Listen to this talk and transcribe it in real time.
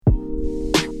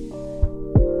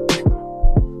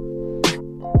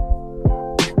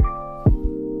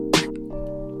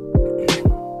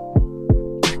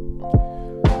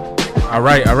All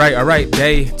right.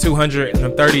 Day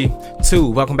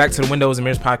 232. Welcome back to the Windows and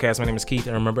Mirrors podcast. My name is Keith,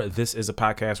 and remember, this is a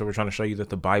podcast where we're trying to show you that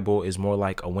the Bible is more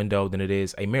like a window than it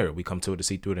is a mirror. We come to it to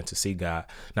see through it and to see God,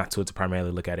 not to it to primarily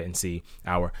look at it and see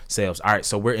ourselves. All right,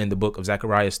 so we're in the book of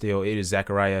Zechariah still. It is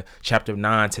Zechariah chapter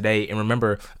 9 today, and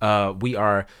remember, we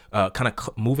are kind of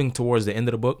moving towards the end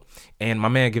of the book, and my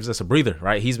man gives us a breather,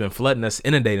 right? He's been flooding us,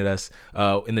 inundated us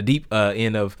in the deep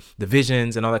end of the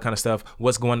visions and all that kind of stuff.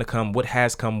 What's going to come, what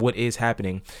has come, what is happening.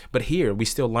 But here we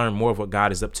still learn more of what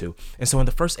God is up to. And so in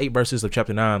the first 8 verses of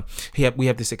chapter 9, we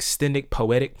have this extended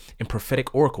poetic and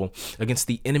prophetic oracle against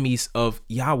the enemies of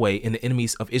Yahweh and the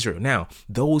enemies of Israel. Now,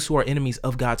 those who are enemies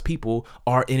of God's people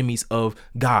are enemies of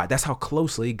God. That's how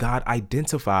closely God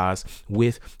identifies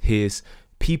with his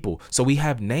people. So we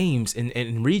have names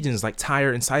in regions like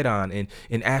Tyre and Sidon and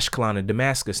in Ashkelon and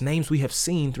Damascus, names we have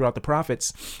seen throughout the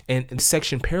prophets, and this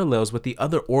section parallels with the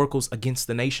other oracles against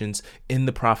the nations in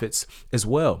the prophets as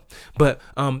well. But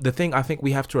the thing I think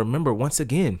we have to remember once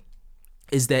again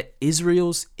is that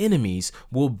Israel's enemies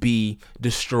will be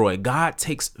destroyed. God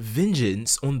takes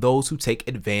vengeance on those who take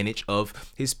advantage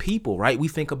of his people, right? We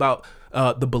think about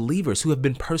the believers who have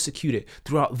been persecuted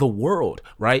throughout the world,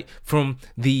 right? From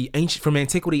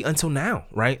antiquity until now,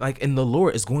 right? And the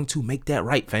Lord is going to make that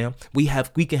right, fam. We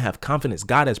can have confidence.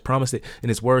 God has promised it in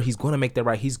his word. He's going to make that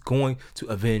right. He's going to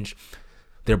avenge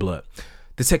their blood.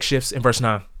 The text shifts in verse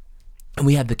 9, and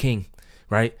we have the king,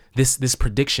 right? This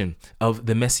prediction of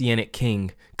the Messianic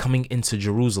king coming into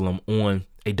Jerusalem on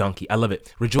a donkey. I love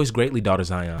it. Rejoice greatly, daughter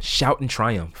Zion. Shout in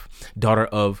triumph, daughter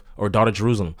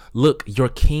Jerusalem. Look, your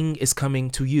king is coming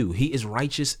to you. He is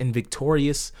righteous and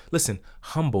victorious. Listen,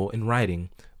 humble and riding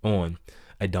on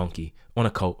a donkey, on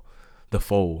a colt, the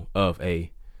foal of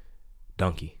a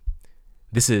donkey.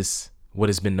 This is what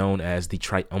has been known as the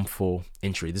triumphal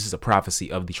entry. This is a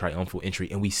prophecy of the triumphal entry,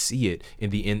 and we see it in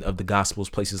the end of the Gospels,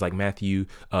 places like Matthew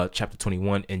chapter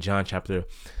 21 and John chapter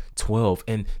 12.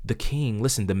 And the king,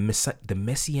 listen, the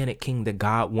Messianic king that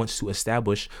God wants to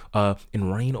establish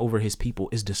and reign over his people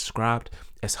is described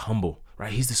as humble,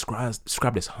 right? He's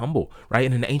described as humble, right?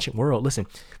 And in the ancient world, listen,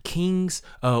 kings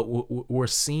were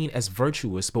seen as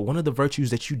virtuous, but one of the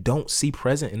virtues that you don't see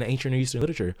present in the ancient Near Eastern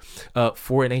literature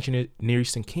for an ancient Near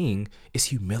Eastern king is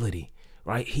humility,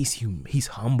 right? He's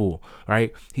humble,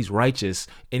 right? He's righteous,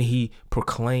 and he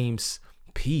proclaims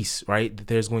peace, right? That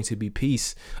there's going to be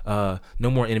peace. No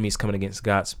more enemies coming against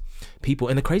God's people.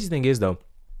 And the crazy thing is, though,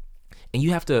 and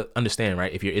you have to understand,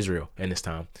 right, if you're Israel in this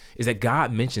time, is that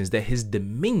God mentions that his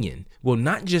dominion will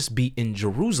not just be in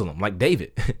Jerusalem like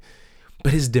David,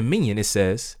 but his dominion, it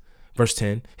says, verse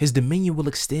 10, his dominion will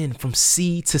extend from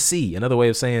sea to sea. Another way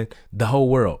of saying the whole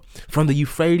world, from the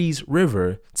Euphrates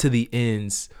River to the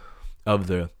ends of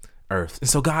the earth. And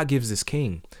so God gives this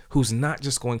king who's not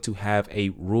just going to have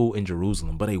a rule in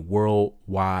Jerusalem, but a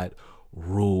worldwide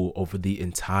rule over the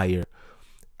entire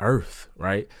earth,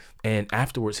 right? And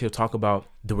afterwards, he'll talk about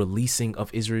the releasing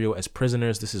of Israel as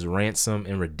prisoners. This is ransom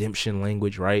and redemption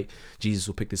language, right? Jesus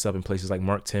will pick this up in places like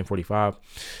Mark 10:45.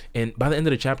 And by the end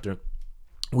of the chapter,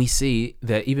 we see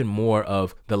that even more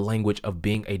of the language of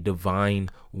being a divine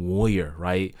warrior,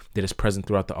 right, that is present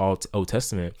throughout the Old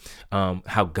Testament,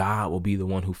 how God will be the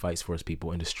one who fights for his people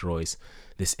and destroys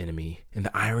this enemy. And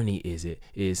the irony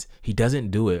is he doesn't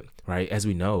do it, right, as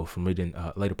we know from reading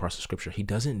later parts of scripture, he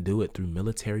doesn't do it through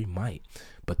military might,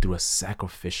 but through a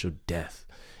sacrificial death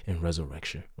and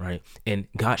resurrection, right? And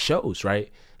God shows, right,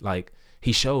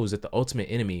 he shows that the ultimate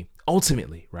enemy,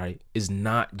 ultimately, right, is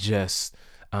not just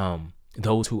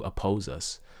those who oppose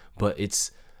us, but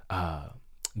it's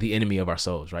the enemy of our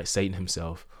souls, right? Satan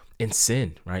himself, and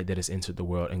sin, right, that has entered the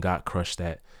world, and God crushed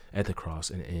that at the cross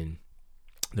and in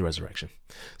the resurrection.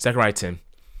 Zechariah 10,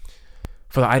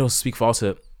 for the idols speak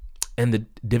falsehood, and the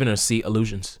diviners see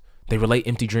illusions. They relate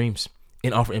empty dreams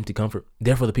and offer empty comfort.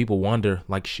 Therefore the people wander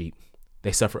like sheep.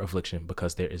 They suffer affliction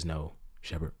because there is no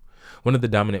shepherd. One of the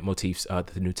dominant motifs that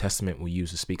the New Testament will use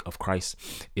to speak of Christ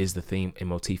is the theme and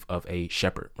motif of a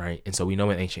shepherd, right? And so we know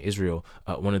in ancient Israel,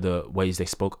 one of the ways they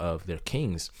spoke of their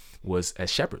kings was as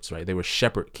shepherds, right? They were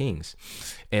shepherd kings.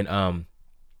 And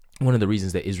one of the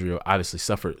reasons that Israel obviously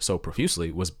suffered so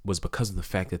profusely was because of the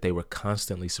fact that they were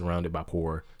constantly surrounded by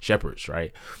poor shepherds,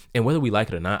 right? And whether we like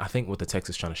it or not, I think what the text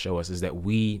is trying to show us is that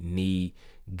we need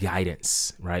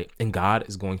guidance, right? And God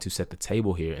is going to set the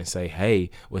table here and say,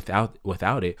 hey, without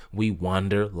it, we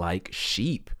wander like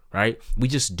sheep, right? We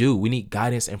just do. We need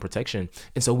guidance and protection.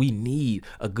 And so we need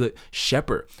a good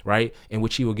shepherd, right? And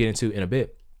which he will get into in a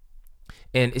bit.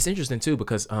 And it's interesting too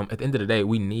because at the end of the day,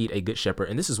 we need a good shepherd,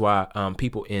 and this is why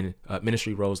people in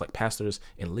ministry roles like pastors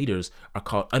and leaders are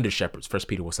called under shepherds. First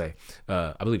Peter will say,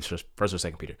 I believe it's first or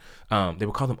second Peter. They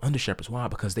will call them under shepherds. Why?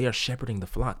 Because they are shepherding the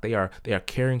flock. They are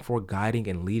caring for, guiding,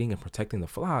 and leading and protecting the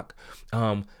flock.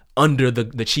 Under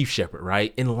the chief shepherd,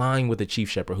 right? In line with the chief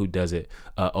shepherd who does it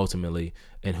ultimately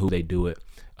and who they do it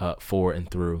for and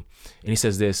through. And he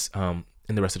says this in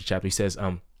the rest of the chapter. He says,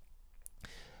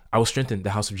 I will strengthen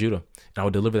the house of Judah, and I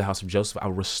will deliver the house of Joseph. I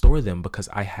will restore them because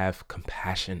I have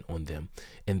compassion on them,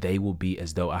 and they will be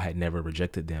as though I had never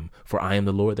rejected them. For I am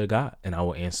the Lord their God, and I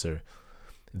will answer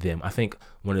them. I think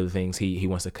one of the things he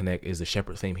wants to connect is the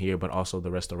shepherd theme here, but also the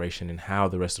restoration and how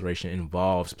the restoration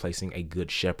involves placing a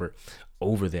good shepherd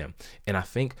over them. And I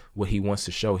think what he wants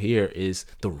to show here is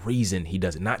the reason he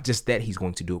does it. Not just that he's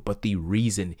going to do it, but the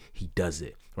reason he does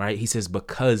it, right? He says,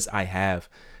 because I have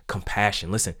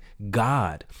compassion. Listen,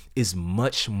 God is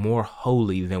much more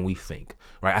holy than we think,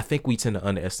 right? I think we tend to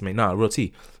underestimate, real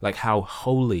T, like how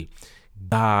holy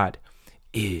God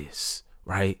is,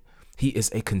 right? He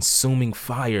is a consuming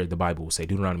fire, the Bible will say,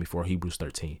 Deuteronomy 4, Hebrews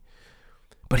 13.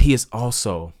 But he is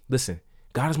also, listen,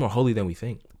 God is more holy than we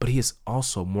think, but he is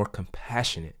also more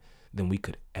compassionate than we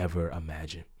could ever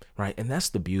imagine, right? And that's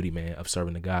the beauty, man, of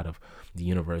serving the God of the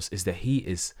universe, is that he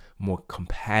is more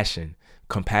compassionate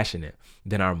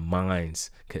than our minds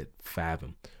could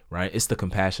fathom, right? It's the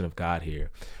compassion of God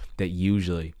here that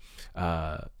usually,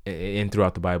 and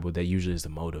throughout the Bible, that usually is the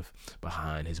motive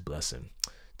behind his blessing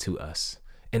to us.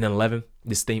 In 11,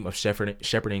 this theme of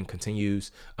shepherding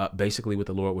continues. Basically, what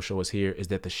the Lord will show us here is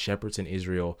that the shepherds in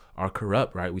Israel are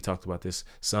corrupt, right? We talked about this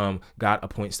some. God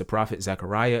appoints the prophet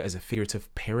Zechariah as a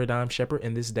figurative paradigm shepherd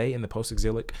in this day in the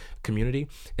post-exilic community.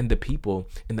 And the people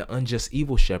and the unjust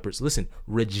evil shepherds, listen,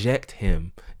 reject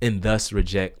him and thus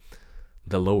reject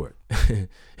the Lord.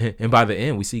 And by the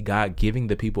end, we see God giving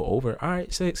the people over. All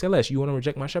right, say less. You want to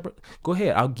reject my shepherd? Go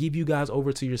ahead. I'll give you guys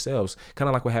over to yourselves. Kind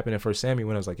of like what happened in 1 Samuel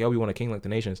when I was like, yo, we want a king like the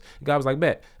nations. And God was like,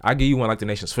 bet, I'll give you one like the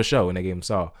nations for sure. And they gave him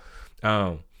Saul.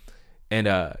 And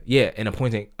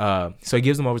appointing, so he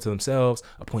gives them over to themselves,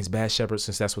 appoints bad shepherds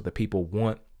since that's what the people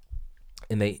want.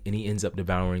 And he ends up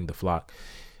devouring the flock.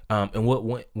 And what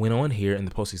went on here in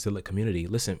the post-exilic community,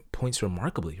 listen, points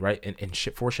remarkably, right? And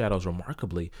foreshadows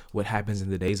remarkably what happens in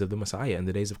the days of the Messiah, in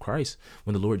the days of Christ,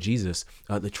 when the Lord Jesus,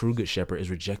 the true good shepherd, is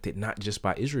rejected not just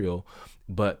by Israel,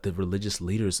 but the religious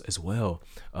leaders as well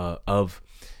of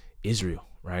Israel,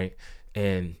 right?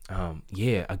 And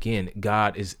again,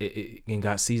 God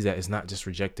sees that as not just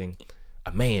rejecting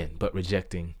a man, but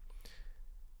rejecting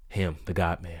him, the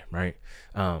God-man, right?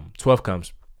 12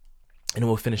 comes. And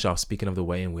we'll finish off speaking of the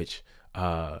way in which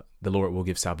the Lord will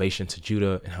give salvation to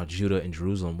Judah and how Judah and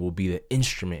Jerusalem will be the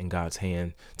instrument in God's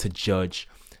hand to judge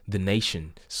the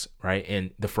nations, right?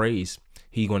 And the phrase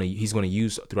he's going to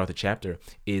use throughout the chapter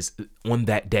is on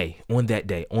that day,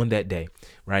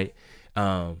 right?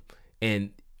 And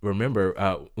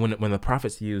remember, when the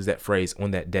prophets use that phrase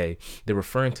on that day, they're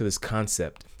referring to this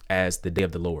concept as the day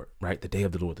of the Lord, right? The day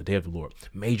of the Lord,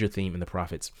 major theme in the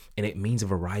prophets. And it means a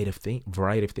variety of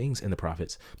things in the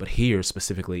prophets. But here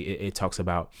specifically, it talks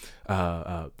about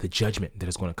the judgment that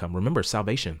is going to come. Remember,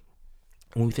 salvation.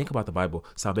 When we think about the Bible,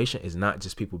 salvation is not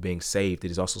just people being saved.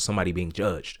 It is also somebody being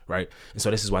judged, right? And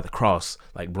so this is why the cross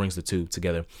brings the two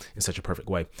together in such a perfect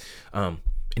way. And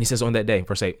he says on that day,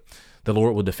 verse 8, the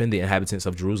Lord will defend the inhabitants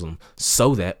of Jerusalem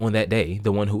so that on that day,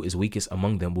 the one who is weakest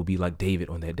among them will be like David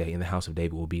on that day. And the house of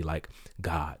David will be like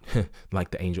God,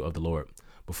 like the angel of the Lord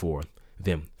before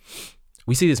them.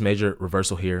 We see this major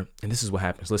reversal here. And this is what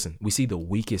happens. Listen, we see the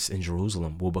weakest in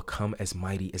Jerusalem will become as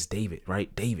mighty as David,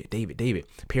 right? David,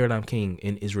 paradigm king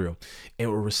in Israel,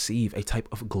 and will receive a type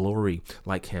of glory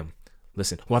like him.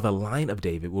 Listen, while the line of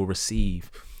David will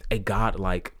receive a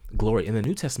God-like glory. And the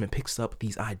New Testament picks up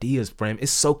these ideas, friend.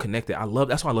 It's so connected.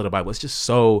 That's why I love the Bible. It's just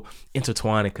so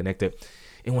intertwined and connected.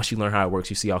 And once you learn how it works,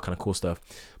 you see all kind of cool stuff.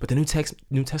 But the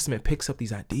New Testament picks up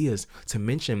these ideas to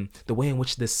mention the way in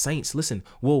which the saints, listen,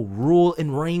 will rule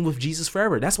and reign with Jesus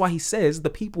forever. That's why he says the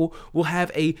people will have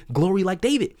a glory like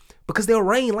David, because they'll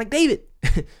reign like David.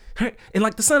 And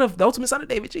like the ultimate son of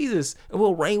David, Jesus, and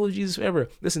will reign with Jesus forever.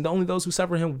 Listen, only those who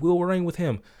suffer him will reign with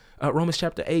him. Romans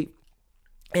chapter 8.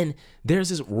 And there's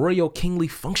this royal kingly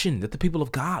function that the people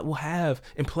of God will have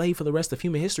and play for the rest of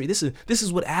human history. This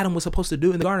is what Adam was supposed to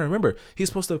do in the garden. Remember, he's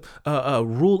supposed to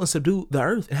rule and subdue the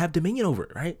earth and have dominion over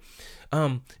it, right?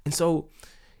 And so,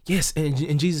 yes,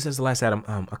 and Jesus as the last Adam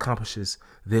accomplishes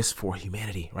this for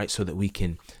humanity, right? So that we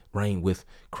can reign with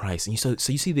Christ. And so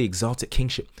you see the exalted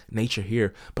kingship nature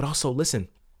here, but also listen,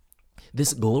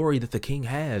 This glory that the king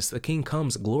has, the king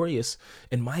comes glorious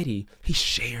and mighty. He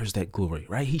shares that glory,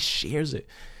 right? He shares it.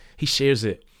 He shares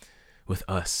it with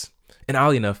us. And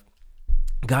oddly enough,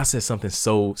 God says something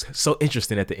so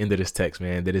interesting at the end of this text,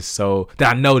 man, that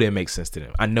I know didn't make sense to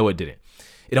them. I know it didn't.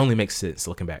 It only makes sense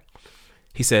looking back.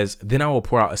 He says, then I will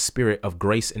pour out a spirit of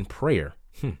grace and prayer.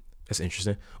 That's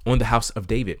interesting. On the house of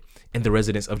David and the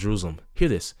residents of Jerusalem. Hear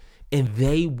this. And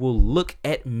they will look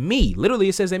at me. Literally,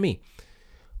 it says at me,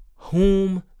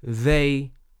 whom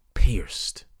they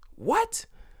pierced. What?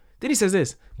 Then he says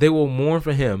this, they will mourn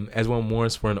for him as one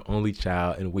mourns for an only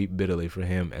child and weep bitterly for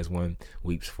him as one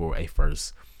weeps for a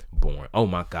firstborn. Oh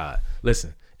my God.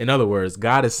 Listen, in other words,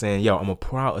 God is saying, yo, I'm going to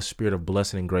pour out a spirit of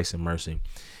blessing and grace and mercy.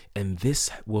 And this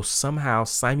will somehow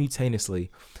simultaneously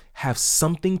have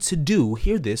something to do,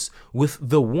 hear this, with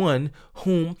the one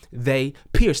whom they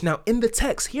pierced. Now in the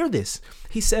text, hear this.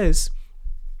 He says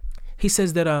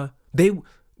that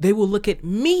they will look at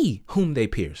me whom they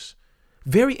pierce.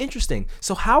 Very interesting.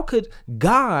 So how could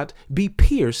God be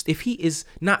pierced if he is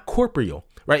not corporeal,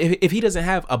 right? If he doesn't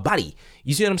have a body,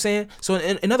 you see what I'm saying? So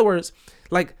in other words,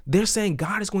 like they're saying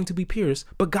God is going to be pierced,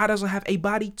 but God doesn't have a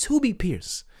body to be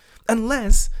pierced.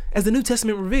 Unless, as the New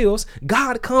Testament reveals,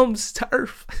 God comes to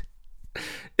earth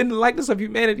in the likeness of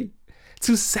humanity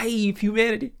to save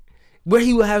humanity, where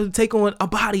he will have to take on a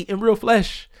body in real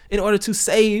flesh in order to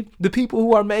save the people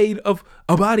who are made of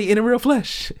a body in a real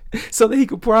flesh, so that he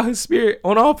could pour out his spirit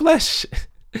on all flesh.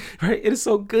 Right? It is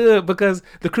so good because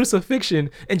the crucifixion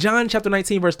in John chapter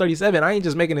 19, verse 37, I ain't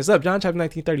just making this up. John chapter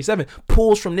 19, 37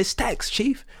 pulls from this text,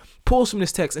 Chief. Pulls from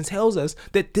this text and tells us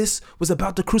that this was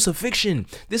about the crucifixion.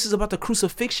 This is about the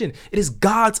crucifixion. It is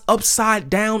God's upside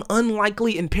down,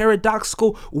 unlikely and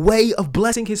paradoxical way of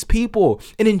blessing his people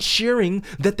and ensuring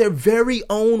that their very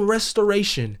own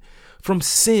restoration from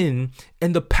sin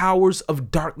and the powers of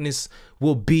darkness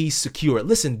will be secure.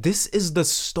 Listen, this is the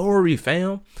story,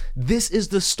 fam. This is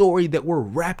the story that we're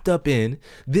wrapped up in.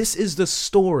 This is the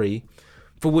story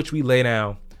for which we lay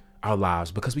down our lives,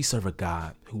 because we serve a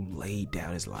God who laid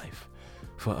down his life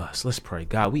for us. Let's pray.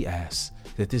 God, we ask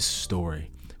that this story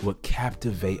would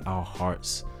captivate our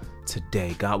hearts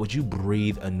today. God, would you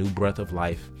breathe a new breath of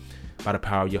life by the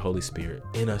power of your Holy Spirit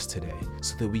in us today,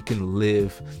 so that we can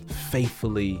live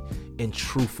faithfully and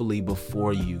truthfully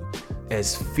before you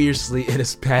as fiercely and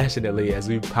as passionately as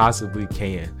we possibly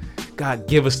can. God,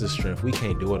 give us the strength. We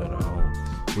can't do it on our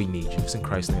own. We need you. It's in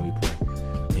Christ's name we pray.